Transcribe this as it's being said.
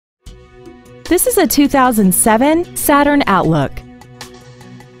This is a 2007 Saturn Outlook.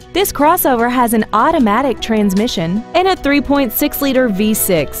 This crossover has an automatic transmission and a 3.6-liter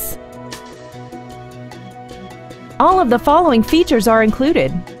V6. All of the following features are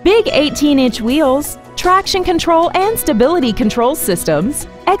included: big 18-inch wheels, traction control and stability control systems,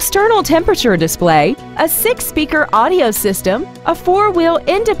 external temperature display, a 6-speaker audio system, a 4-wheel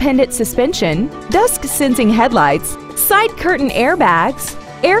independent suspension, dusk sensing headlights, side curtain airbags,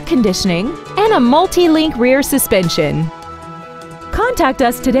 air conditioning, and a multi-link rear suspension. Contact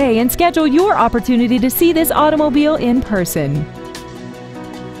us today and schedule your opportunity to see this automobile in person.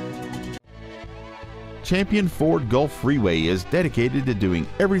 Champion Ford Gulf Freeway is dedicated to doing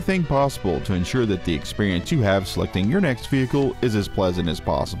everything possible to ensure that the experience you have selecting your next vehicle is as pleasant as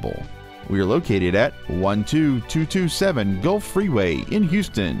possible. We are located at 12227 Gulf Freeway in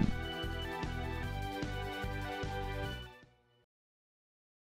Houston.